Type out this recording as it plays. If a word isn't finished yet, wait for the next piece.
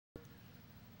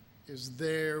is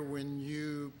there when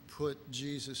you put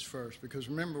Jesus first. Because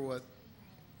remember what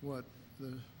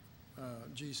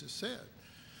Jesus said.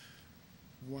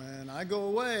 When I go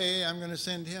away, I'm going to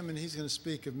send him, and he's going to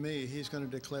speak of me. He's going to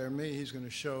declare me. He's going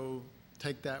to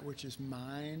take that which is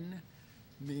mine,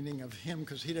 meaning of him,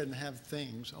 because he doesn't have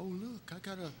things. Oh, look, I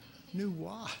got a new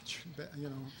watch,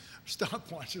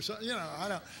 stopwatch or something.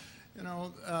 I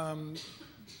don't,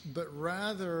 but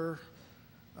rather,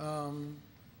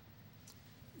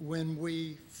 when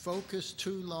we focus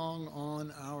too long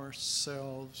on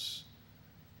ourselves,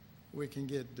 we can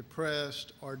get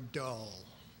depressed or dull.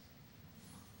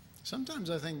 Sometimes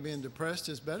I think being depressed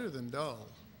is better than dull,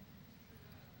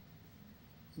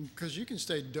 because you can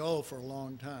stay dull for a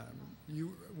long time.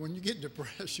 When you get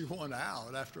depressed, you want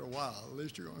out after a while. At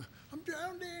least you're going, I'm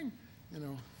drowning.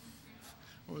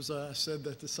 I said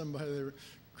that to somebody, their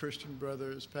Christian brother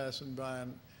is passing by,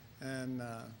 and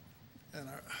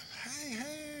hey,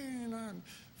 and I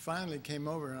finally came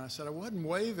over and I said, I wasn't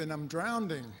waving, I'm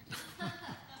drowning.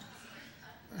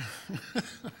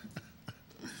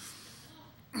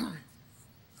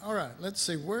 All right, let's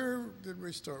see. Where did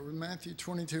we start? With Matthew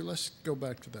 22. Let's go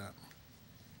back to that.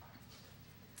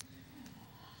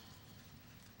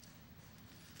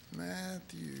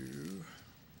 Matthew.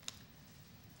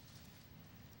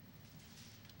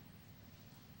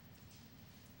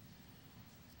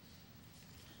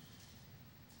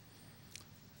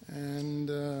 And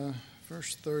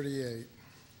verse 38.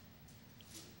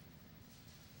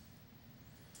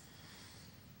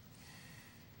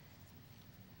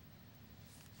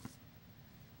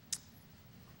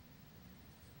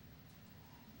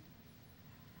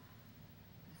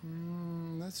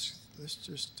 Let's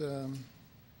just,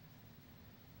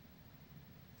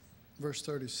 verse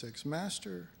 36.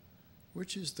 Master,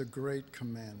 which is the great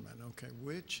commandment? Okay,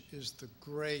 which is the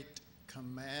great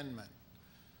commandment?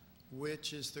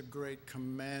 Which is the great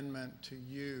commandment to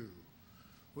you?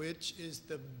 Which is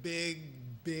the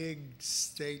big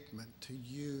statement to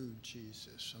you,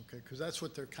 Jesus? Okay, because that's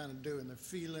what they're kind of doing. They're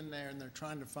feeling there and they're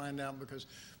trying to find out because,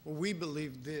 well, we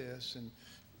believe this, and,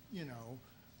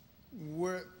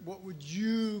 what would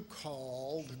you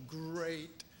call the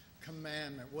great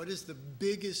commandment? What is the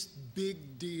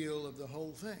big deal of the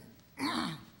whole thing?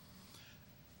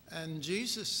 And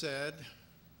Jesus said,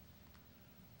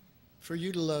 for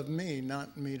you to love me,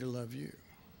 not me to love you.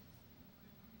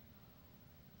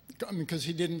 I mean, because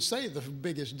he didn't say the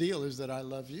biggest deal is that I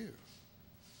love you.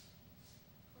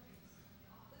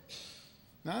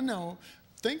 Now, no,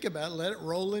 think about it. Let it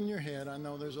roll in your head. I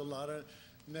know there's a lot of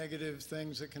negative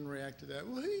things that can react to that.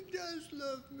 Well, he does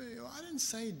love me. Well, I didn't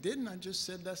say he didn't. I just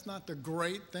said that's not the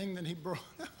great thing that he brought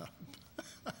up.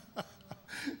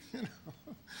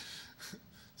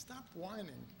 Stop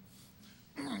whining.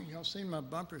 Y'all seen my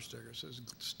bumper sticker. It says,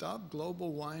 stop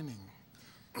global whining.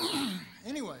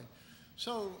 Anyway,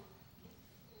 so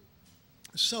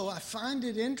I find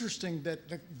it interesting that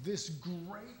this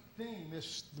great thing,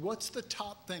 what's the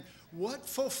top thing? What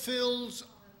fulfills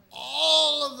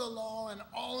all of the law and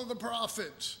all of the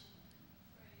prophets?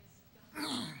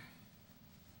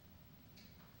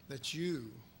 That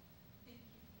you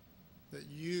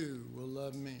will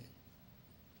love me.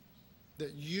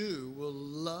 That you will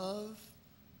love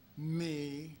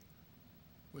me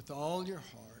with all your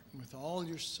heart, and with all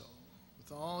your soul,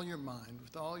 with all your mind,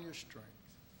 with all your strength.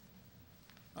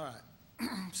 All right.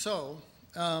 So,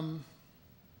 I'm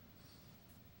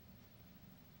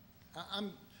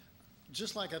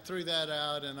just like I threw that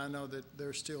out, and I know that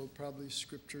there's still probably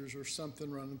scriptures or something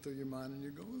running through your mind, and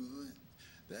you go,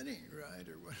 that ain't right,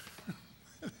 or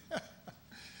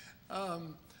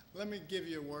what. Let me give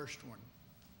you a worst one.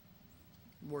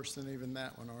 Worse than even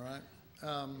that one, all right?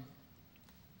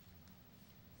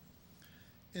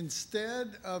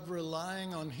 Instead of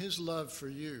relying on his love for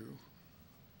you,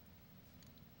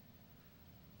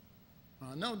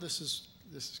 I know this is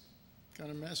going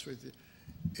to mess with you.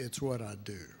 It's what I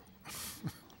do.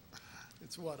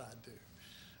 It's what I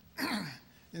do.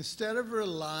 Instead of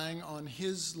relying on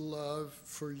his love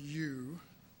for you,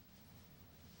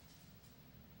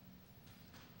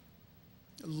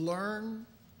 learn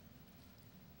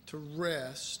to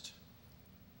rest,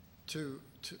 to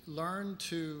learn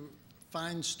to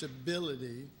find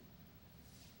stability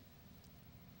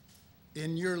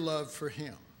in your love for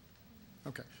him.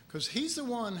 Okay, because he's the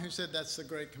one who said that's the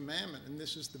great commandment, and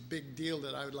this is the big deal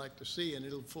that I would like to see, and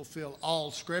it'll fulfill all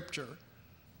Scripture.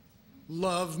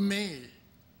 Love me,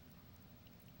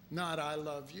 not I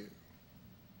love you.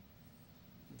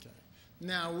 Okay.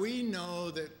 Now, we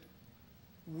know that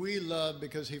we love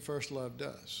because he first loved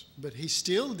us, but he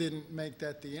still didn't make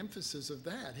that the emphasis of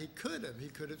that. He could have. He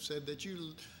could have said that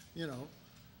you know,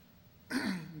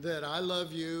 that I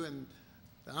love you and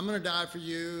I'm going to die for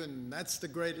you and that's the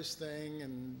greatest thing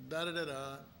and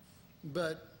da-da-da-da.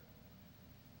 But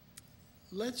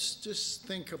let's just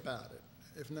think about it,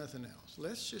 if nothing else.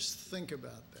 Let's just think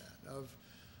about that,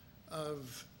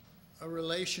 of a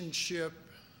relationship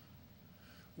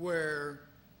where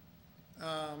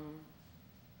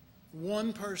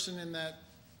one person in that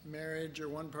marriage or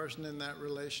one person in that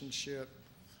relationship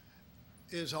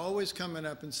is always coming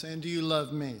up and saying, do you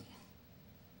love me?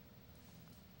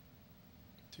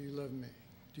 Do you love me?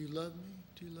 Do you love me?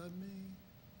 Do you love me?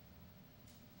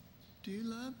 Do you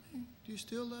love me? Do you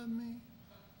still love me?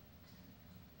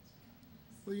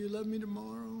 Will you love me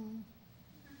tomorrow?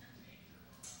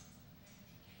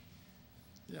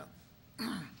 Yeah.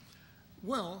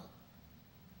 Well,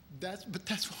 that's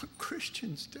what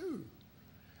Christians do.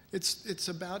 It's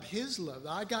about his love.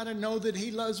 I got to know that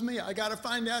he loves me. I got to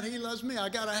find out he loves me. I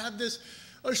got to have this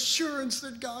assurance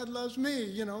that God loves me.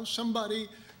 You know, somebody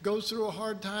goes through a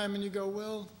hard time and you go,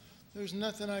 well, there's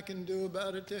nothing I can do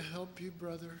about it to help you,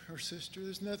 brother or sister.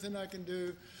 There's nothing I can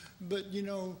do. But, you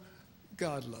know,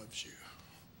 God loves you.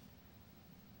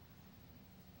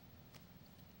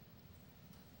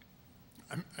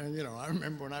 And, I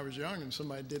remember when I was young and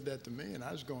somebody did that to me and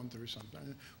I was going through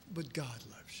something. But God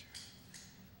loves you.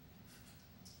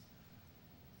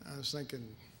 I was thinking,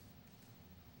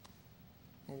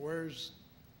 well,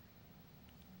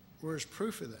 where's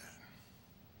proof of that?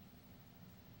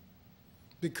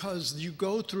 Because you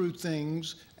go through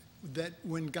things that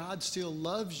when God still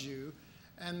loves you,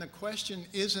 and the question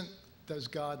isn't, does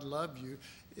God love you?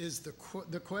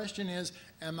 The question is,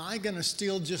 am I going to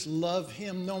still just love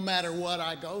him no matter what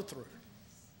I go through?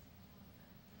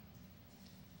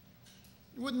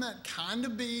 Wouldn't that kind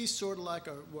of be sort of like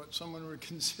what someone would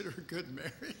consider a good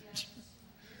marriage?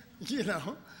 Yes.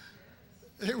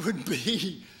 It would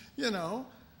be,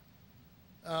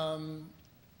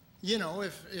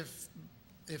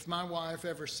 if my wife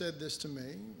ever said this to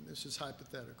me, this is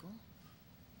hypothetical,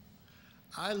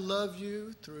 I love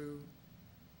you through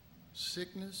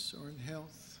sickness or in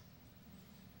health,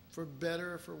 for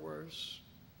better or for worse.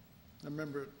 I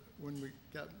remember when we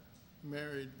got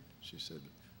married, she said,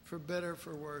 for better or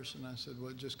for worse. And I said,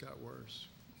 well, it just got worse.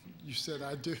 You said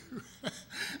I do.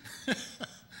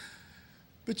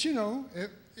 But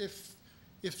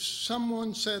if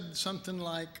someone said something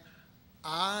like,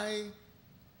 I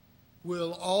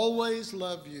will always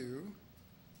love you,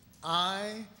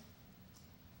 I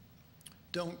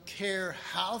don't care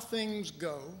how things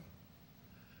go,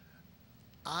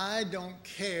 I don't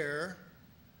care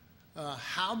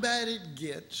how bad it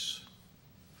gets,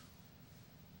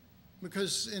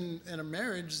 because in a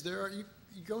marriage you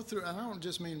go through, and I don't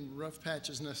just mean rough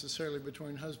patches necessarily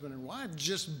between husband and wife,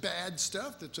 just bad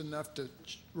stuff that's enough to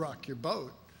rock your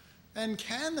boat and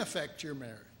can affect your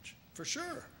marriage, for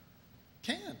sure.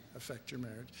 Can affect your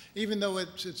marriage, even though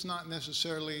it's not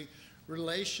necessarily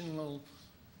relationally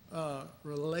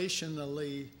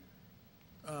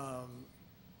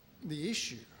the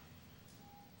issue.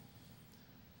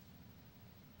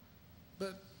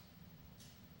 But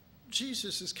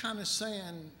Jesus is kind of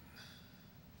saying,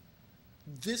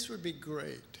 this would be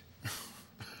great.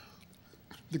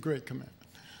 The great commandment.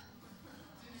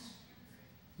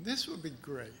 This would be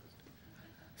great.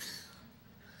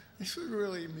 This would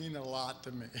really mean a lot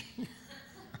to me.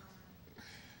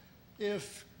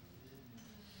 If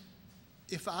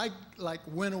I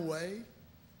went away,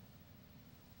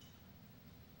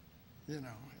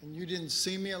 and you didn't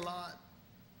see me a lot,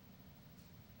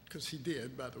 because he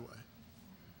did, by the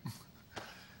way,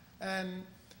 and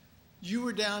you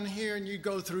were down here and you'd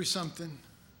go through something,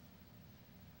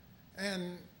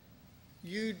 and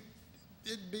it'd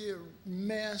be a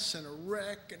mess and a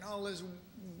wreck and all this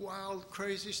wild,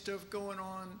 crazy stuff going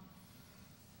on,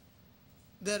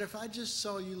 that if I just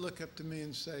saw you look up to me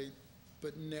and say,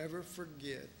 but never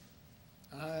forget,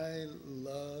 I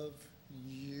love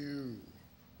you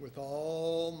with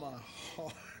all my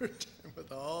heart, and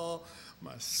with all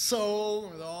my soul,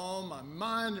 and with all my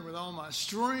mind, and with all my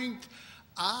strength,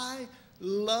 I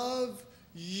love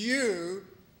you.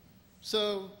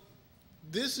 So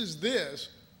this is this,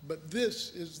 but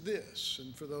this is this.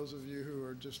 And for those of you who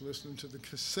are just listening to the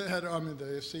cassette,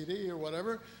 the CD or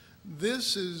whatever,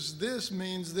 this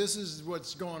means this is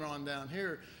what's going on down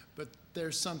here, but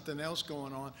there's something else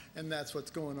going on, and that's what's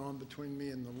going on between me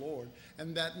and the Lord.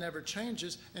 And that never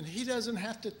changes, and he doesn't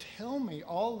have to tell me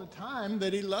all the time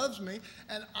that he loves me,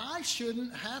 and I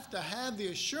shouldn't have to have the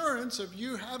assurance of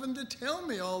you having to tell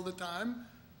me all the time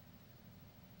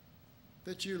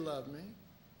that you love me.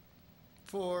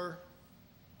 For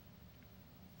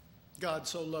God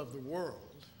so loved the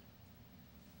world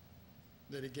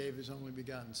that he gave his only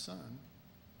begotten Son.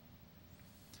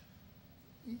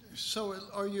 So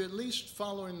are you at least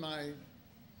following my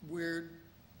weird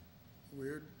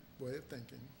way of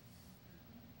thinking?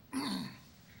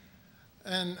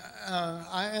 And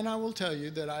I will tell you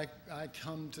that I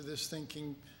come to this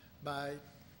thinking by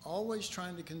always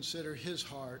trying to consider his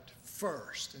heart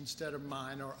first instead of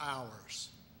mine or ours.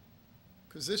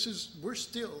 Because we're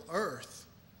still earth.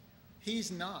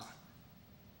 He's not.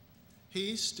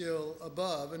 He's still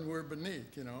above and we're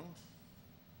beneath, you know.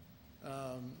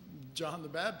 John the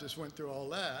Baptist went through all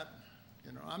that.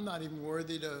 You know, I'm not even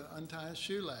worthy to untie his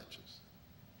shoe latches.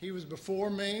 He was before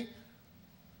me.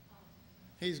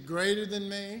 He's greater than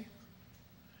me.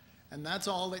 And that's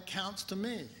all that counts to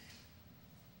me.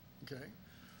 Okay?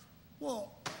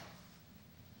 Well,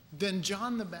 then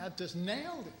John the Baptist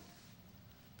nailed it.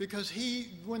 Because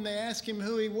when they asked him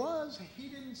who he was, he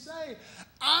didn't say,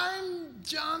 I'm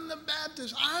John the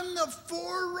Baptist. I'm the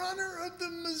forerunner of the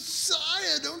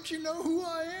Messiah. Don't you know who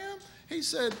I am? He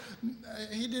said,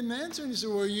 he didn't answer. And he said,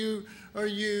 well, are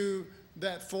you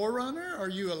that forerunner? Are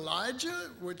you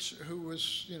Elijah, who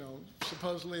was, you know,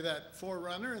 supposedly that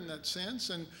forerunner in that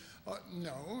sense? And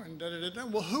no, and da-da-da-da.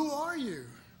 Well, who are you?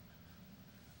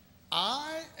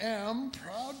 I am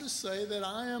proud to say that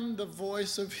I am the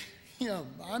voice of him.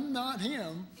 I'm not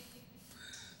him.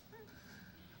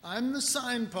 I'm the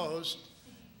signpost.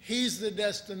 He's the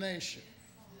destination.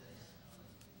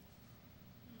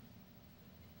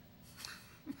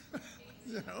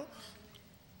 You know?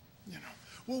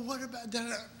 Well, what about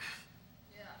that?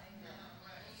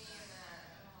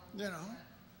 You know?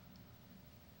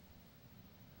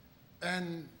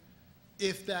 And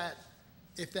if that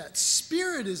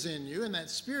spirit is in you, and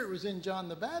that spirit was in John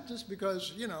the Baptist,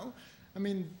 because, you know, I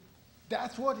mean,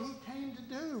 that's what he came to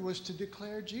do, was to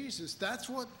declare Jesus. That's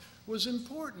what was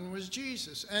important, was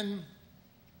Jesus. And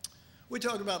we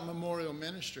talk about memorial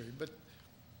ministry, but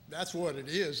that's what it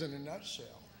is in a nutshell.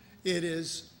 It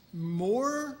is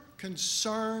more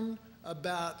concerned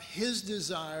about his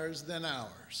desires than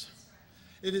ours.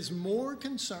 It is more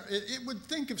concerned. It would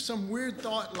think of some weird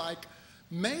thought like,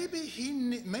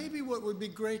 maybe what would be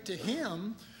great to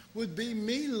him would be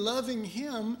me loving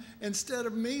him instead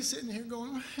of me sitting here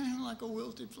going like a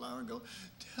wilted flower, go,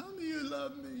 tell me you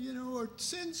love me, you know, or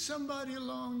send somebody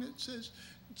along that says,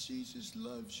 Jesus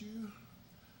loves you,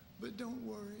 but don't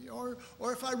worry. Or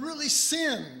if I really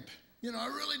sinned, you know, I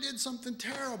really did something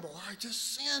terrible, I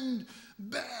just sinned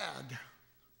bad.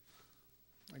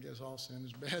 I guess all sin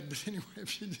is bad, but anyway,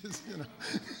 if you just, you know,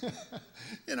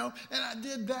 you know, and I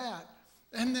did that.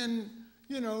 And then,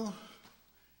 you know,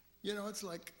 it's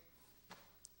like,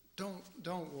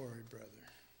 don't worry, brother.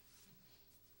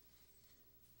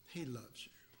 He loves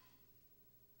you.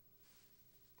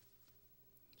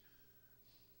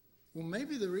 Well,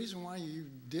 maybe the reason why you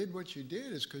did what you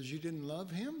did is because you didn't love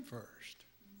him first.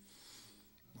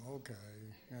 Okay,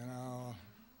 you know,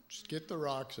 just get the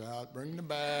rocks out, bring the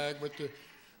bag with the,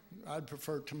 I'd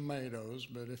prefer tomatoes,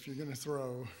 but if you're going to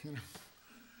throw,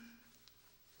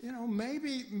 you know,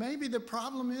 maybe the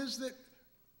problem is that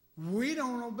we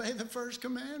don't obey the first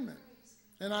commandment.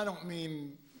 And I don't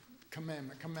mean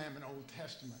commandment, Old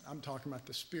Testament. I'm talking about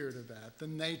the spirit of that, the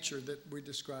nature that we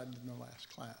described in the last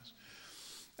class.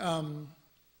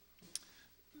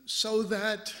 So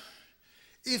that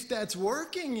if that's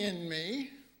working in me,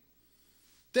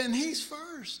 then he's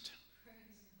first.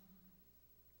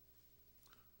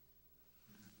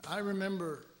 I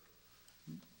remember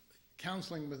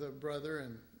counseling with a brother,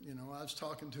 and, you know, I was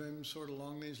talking to him sort of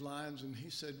along these lines, and he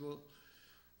said, well,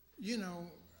 he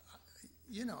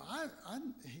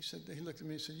said, he looked at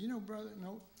me and said, you know, brother,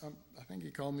 no, I think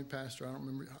he called me pastor, I don't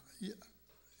remember.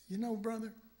 You know,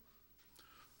 brother,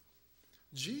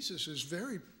 Jesus is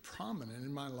very prominent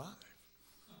in my life.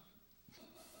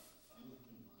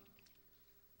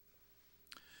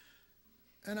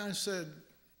 And I said,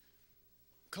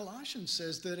 Colossians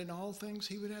says that in all things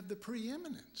he would have the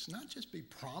preeminence, not just be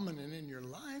prominent in your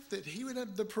life, that he would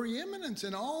have the preeminence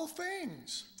in all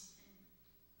things.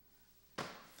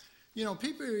 You know,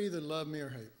 people either love me or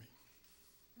hate me.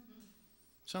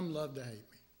 Some love to hate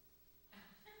me.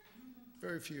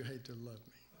 Very few hate to love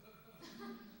me.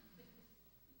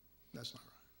 That's not right.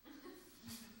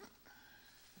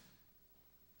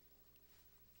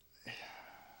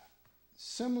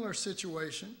 Similar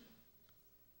situation.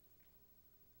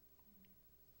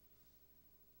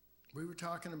 We were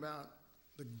talking about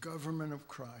the government of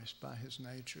Christ by his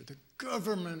nature, the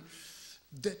government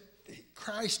that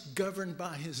Christ governed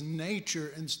by his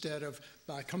nature instead of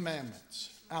by commandments,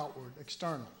 outward,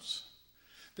 externals.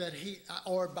 That he,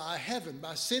 or by heaven,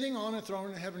 by sitting on a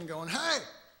throne in heaven going, hey,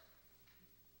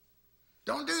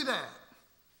 Don't do that.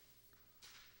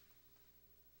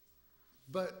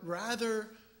 But rather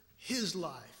his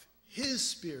life, his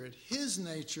spirit, his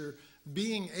nature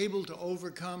being able to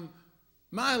overcome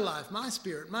my life, my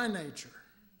spirit, my nature.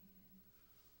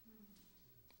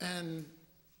 And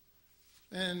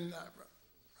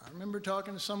I remember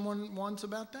talking to someone once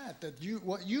about that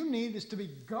what you need is to be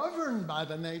governed by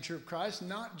the nature of Christ,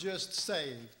 not just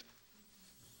saved.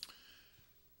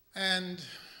 And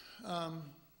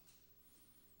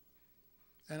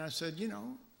I said,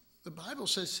 the Bible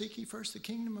says, seek ye first the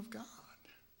kingdom of God,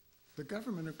 the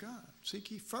government of God. Seek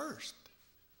ye first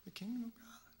the kingdom of God.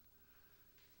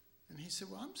 And he said,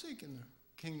 well, I'm seeking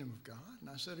the kingdom of God. And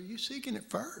I said, are you seeking it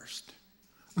first?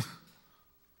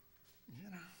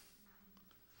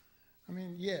 I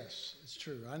mean, yes, it's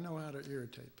true. I know how to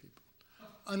irritate people.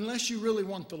 Unless you really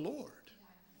want the Lord.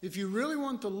 If you really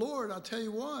want the Lord, I'll tell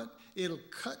you what, it'll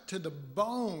cut to the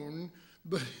bone,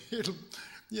 but it'll,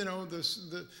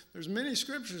 there's many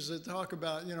scriptures that talk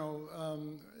about,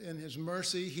 in his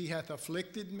mercy he hath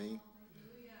afflicted me.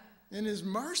 In his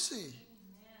mercy.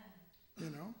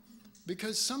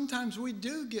 Because sometimes we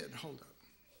do get hold of.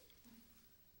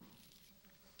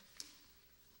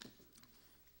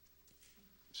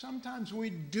 Sometimes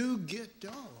we do get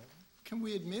dull. Can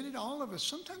we admit it? All of us.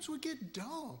 Sometimes we get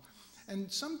dull.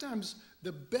 And sometimes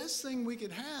the best thing we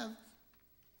could have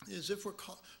is if we're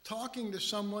talking to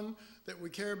someone that we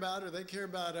care about or they care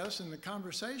about us in the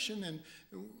conversation and,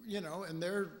 and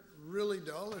they're really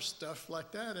dull or stuff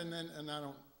like that. And I'm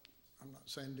not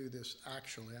saying do this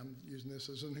actually. I'm using this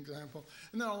as an example.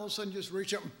 And then all of a sudden just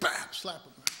reach up and bam, slap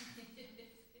them.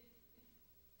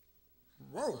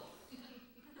 Whoa.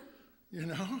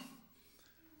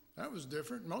 That was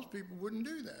different. Most people wouldn't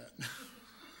do that.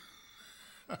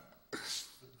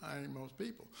 I ain't most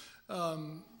people.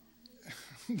 The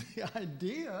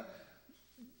idea,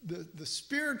 the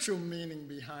spiritual meaning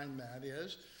behind that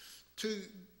is to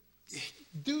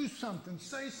do something,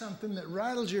 say something that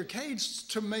rattles your cage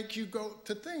to make you go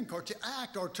to think or to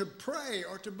act or to pray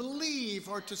or to believe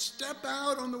or to step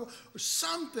out on the or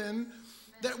something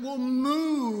that will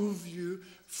move you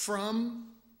from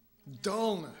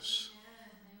dullness.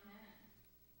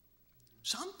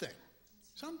 Something.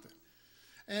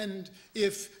 And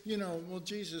if,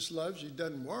 Jesus loves you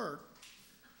doesn't work,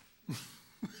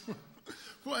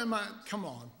 well, come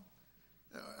on.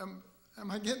 Am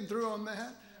I getting through on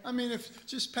that? I mean, if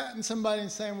just patting somebody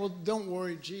and saying, well, don't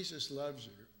worry, Jesus loves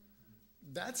you.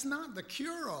 That's not the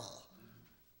cure-all.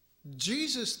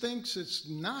 Jesus thinks it's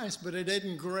nice, but it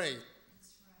isn't great.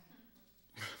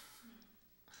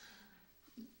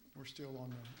 We're still on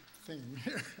the theme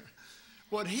here.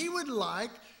 What he would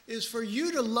like is for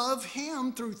you to love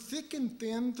him through thick and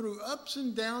thin, through ups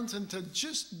and downs, and to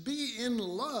just be in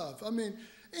love. I mean,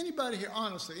 anybody here,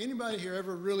 honestly, anybody here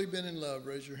ever really been in love?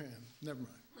 Raise your hand. Never mind.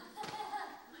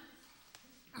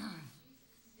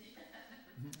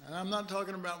 And I'm not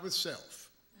talking about with self,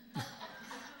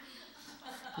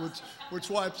 which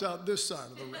wipes out this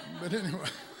side of the room. But anyway.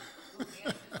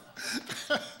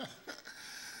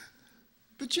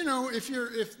 But if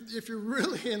you're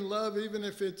really in love, even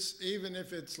if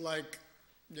it's like,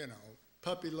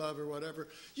 puppy love or whatever,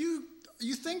 you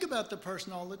think about the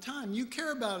person all the time. You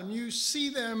care about them. You see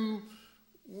them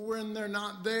when they're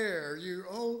not there.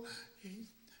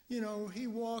 He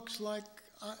walks like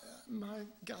my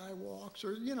guy walks,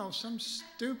 or some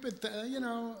stupid thing.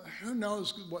 Who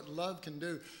knows what love can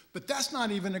do? But that's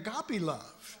not even agape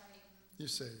love, you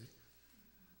see.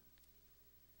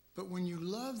 But when you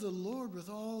love the Lord with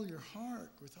all your heart,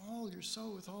 with all your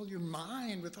soul, with all your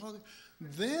mind,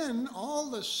 then all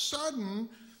of a sudden,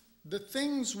 the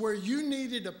things where you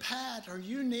needed a pat or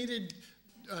you needed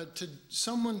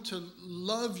someone to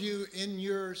love you in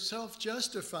your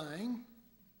self-justifying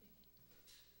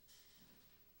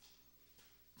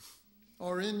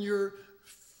or in your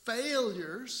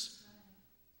failures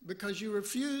because you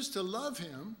refuse to love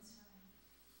him,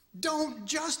 don't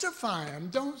justify him.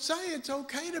 Don't say it's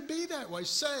okay to be that way.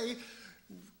 Say,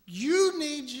 you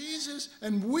need Jesus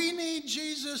and we need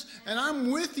Jesus and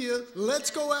I'm with you.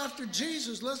 Let's go after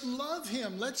Jesus. Let's love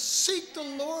him. Let's seek the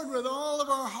Lord with all of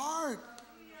our heart.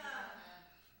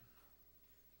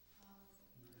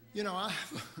 I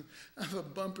have a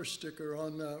bumper sticker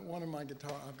on one of my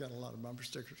guitar. I've got a lot of bumper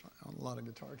stickers on a lot of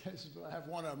guitar cases, but I have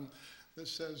one of them that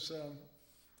says,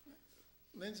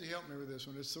 Lindsay, help me with this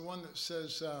one. It's the one that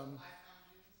says,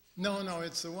 no,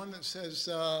 it's the one that says,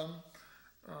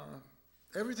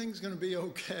 everything's going to be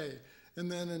okay. And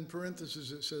then in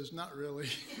parentheses it says, not really.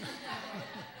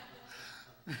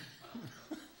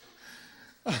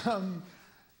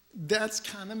 That's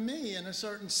kind of me in a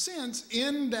certain sense,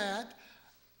 in that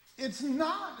It's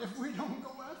not if we don't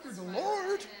go after the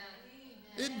Lord.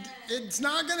 It's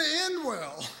not going to end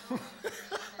well.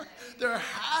 There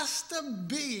has to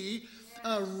be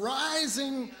a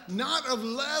rising, not of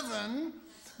leaven,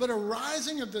 but a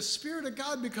rising of the Spirit of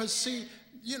God, because see,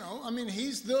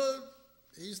 He's the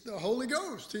Holy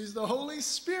Ghost. He's the Holy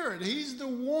Spirit. He's the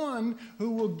one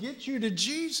who will get you to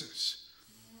Jesus.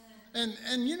 And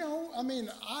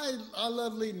I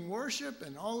love leading worship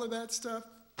and all of that stuff,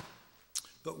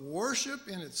 but worship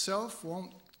in itself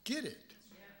won't get it.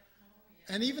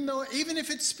 And even if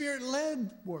it's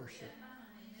Spirit-led worship,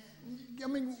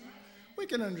 we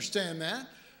can understand that.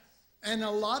 And a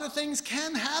lot of things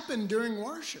can happen during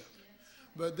worship.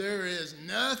 But there is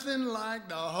nothing like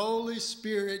the Holy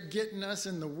Spirit getting us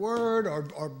in the Word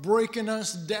or breaking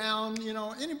us down.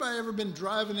 Anybody ever been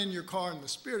driving in your car and the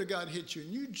Spirit of God hits you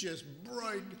and you just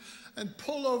break and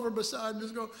pull over beside and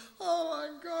just go, oh my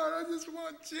God, I just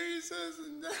want Jesus.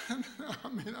 And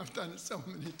I've done it so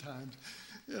many times.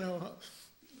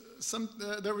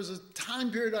 There was a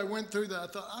time period I went through that I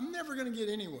thought, I'm never going to get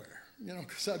anywhere.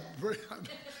 Because I'm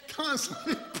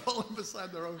constantly pulling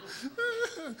beside the road.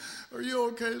 Are you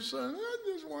okay, son? I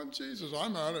just want Jesus.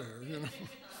 I'm out of here,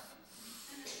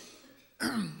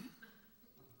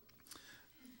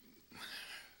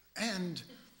 And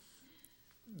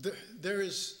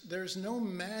there's no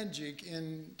magic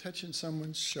in touching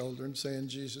someone's shoulder and saying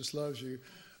Jesus loves you,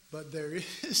 but there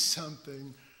is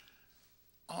something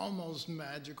almost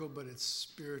magical, but it's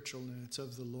spiritual and it's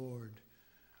of the Lord.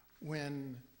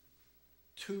 When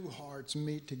two hearts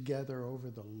meet together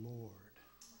over the Lord,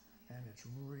 and it's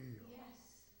real,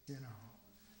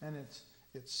 and it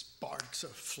sparks a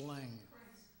flame.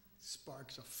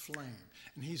 Sparks a flame.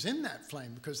 And he's in that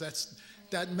flame because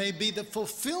that may be the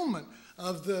fulfillment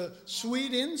of the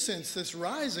sweet incense that's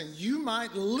rising. You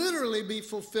might literally be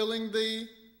fulfilling the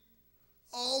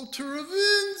altar of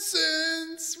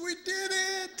incense. We did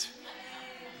it.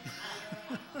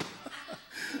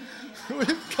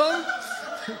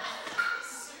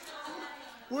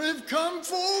 We've come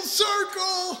full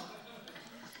circle.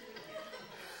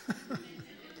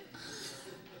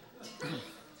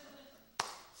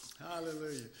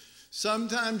 Hallelujah.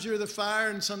 Sometimes you're the fire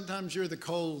and sometimes you're the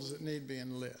coals that need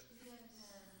being lit.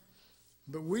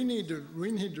 But we need to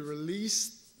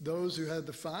release those who had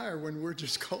the fire when we're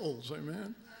just coals.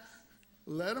 Amen.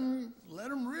 Let them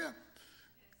rip,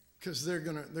 because they're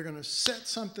gonna set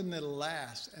something that'll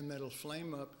last and that'll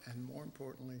flame up, and more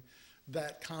importantly,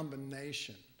 that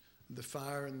combination, the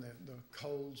fire and the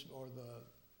coals or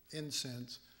the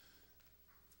incense,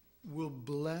 will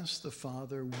bless the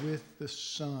Father with the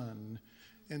Son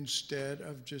instead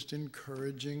of just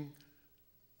encouraging,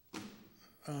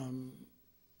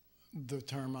 the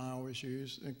term I always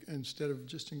use, instead of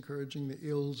just encouraging the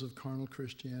ills of carnal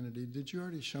Christianity. Did you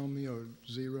already show me a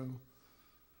 0?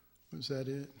 Was that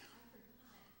it?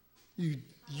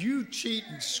 You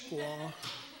cheating squaw.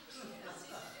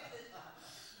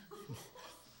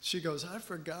 She goes, I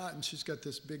forgot, and she's got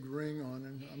this big ring on,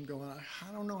 and I'm going,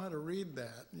 I don't know how to read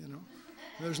that,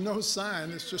 There's no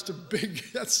sign. It's just a big,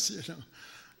 that's just.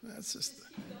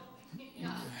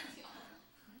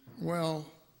 Well,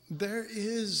 there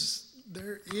is,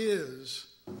 the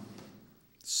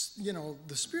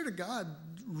Spirit of God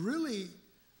really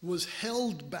was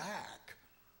held back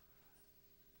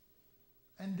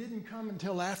and didn't come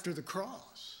until after the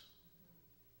cross.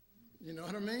 You know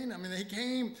what I mean?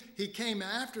 He came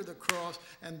after the cross,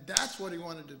 and that's what he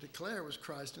wanted to declare was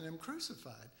Christ and him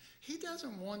crucified. He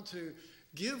doesn't want to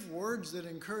give words that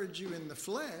encourage you in the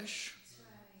flesh.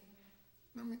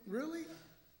 Right. Really? Yes.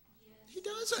 He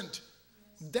doesn't.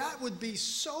 Yes. That would be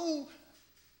so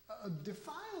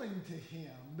defiling to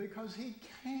him, because he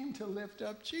came to lift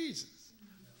up Jesus.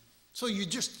 So you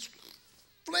just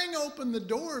fling open the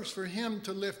doors for him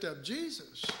to lift up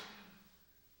Jesus,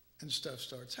 and stuff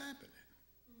starts happening.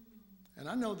 And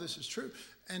I know this is true.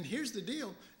 And here's the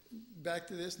deal. Back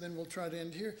to this, then we'll try to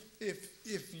end here. If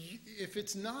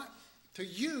it's not to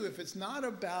you, if it's not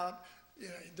about,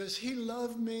 does he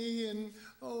love me? And,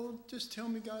 just tell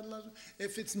me God loves me.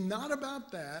 If it's not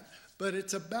about that, but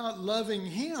it's about loving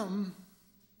him,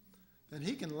 then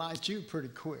he can light you pretty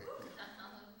quick.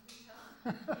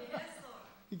 Yes, Lord.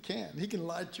 He can. He can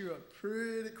light you up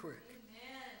pretty quick.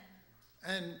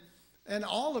 Amen. And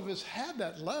all of us have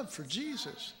that love for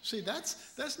Jesus. See,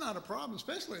 that's not a problem,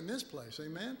 especially in this place,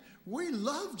 amen? We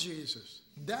love Jesus.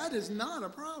 That is not a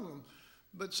problem.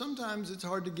 But sometimes it's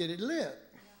hard to get it lit.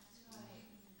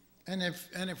 And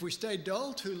if we stay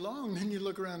dull too long, then you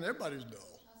look around, everybody's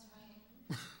dull.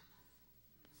 That's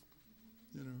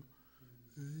right.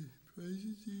 Hey, praise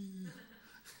Jesus.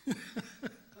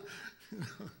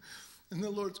 And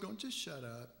the Lord's going, just shut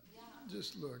up.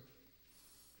 Just look.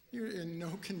 You're in no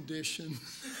condition.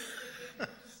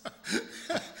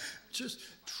 Just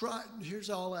try.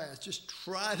 Here's all I ask. Just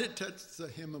try to touch the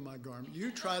hem of my garment. You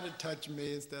try to touch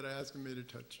me instead of asking me to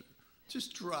touch you.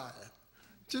 Just try it.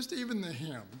 Just even the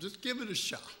hem. Just give it a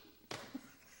shot.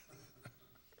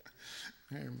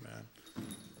 Amen.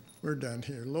 We're done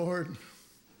here. Lord,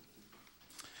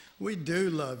 we do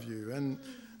love you. And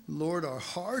Lord, our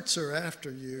hearts are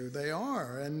after you. They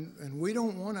are. And we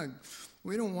don't want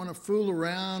to fool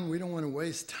around. We don't want to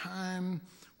waste time.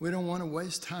 We don't want to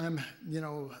waste time,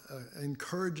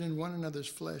 encouraging one another's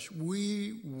flesh.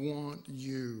 We want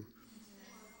you.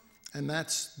 And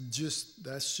that's just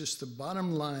the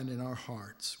bottom line in our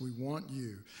hearts. We want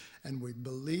you. And we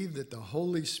believe that the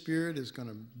Holy Spirit is going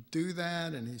to do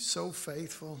that, and he's so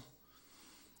faithful.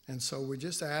 And so we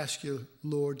just ask you,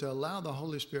 Lord, to allow the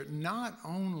Holy Spirit not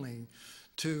only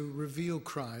to reveal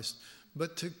Christ,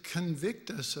 but to convict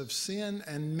us of sin.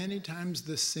 And many times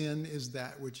the sin is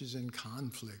that which is in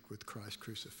conflict with Christ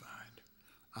crucified.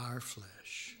 Our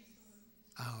flesh,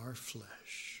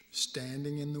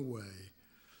 standing in the way,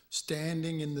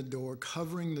 standing in the door,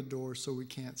 covering the door so we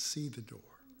can't see the door.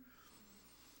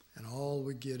 And all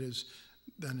we get is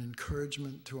an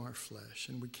encouragement to our flesh,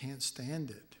 and we can't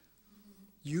stand it.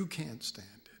 You can't stand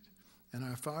it. And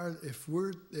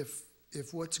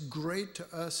if what's great to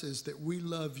us is that we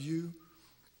love you,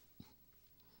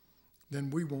 then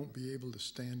we won't be able to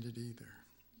stand it either.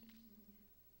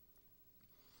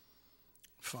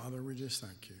 Father, we just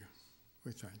thank you.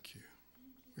 We thank you.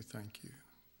 We thank you.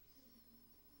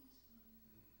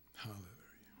 Hallelujah.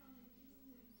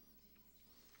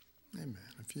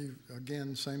 Amen. If you,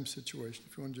 again, same situation.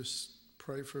 If you want to just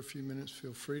pray for a few minutes,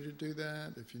 feel free to do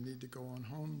that. If you need to go on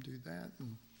home, do that.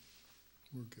 And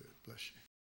we're good. Bless you.